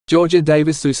Georgia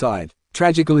Davis suicide.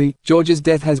 Tragically, Georgia's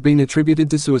death has been attributed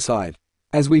to suicide.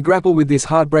 As we grapple with this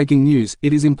heartbreaking news,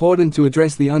 it is important to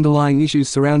address the underlying issues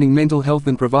surrounding mental health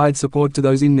and provide support to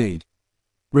those in need.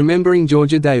 Remembering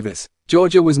Georgia Davis.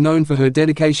 Georgia was known for her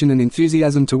dedication and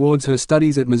enthusiasm towards her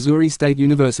studies at Missouri State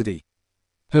University.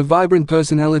 Her vibrant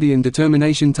personality and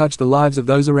determination touched the lives of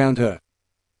those around her.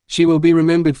 She will be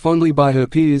remembered fondly by her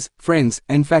peers, friends,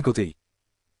 and faculty.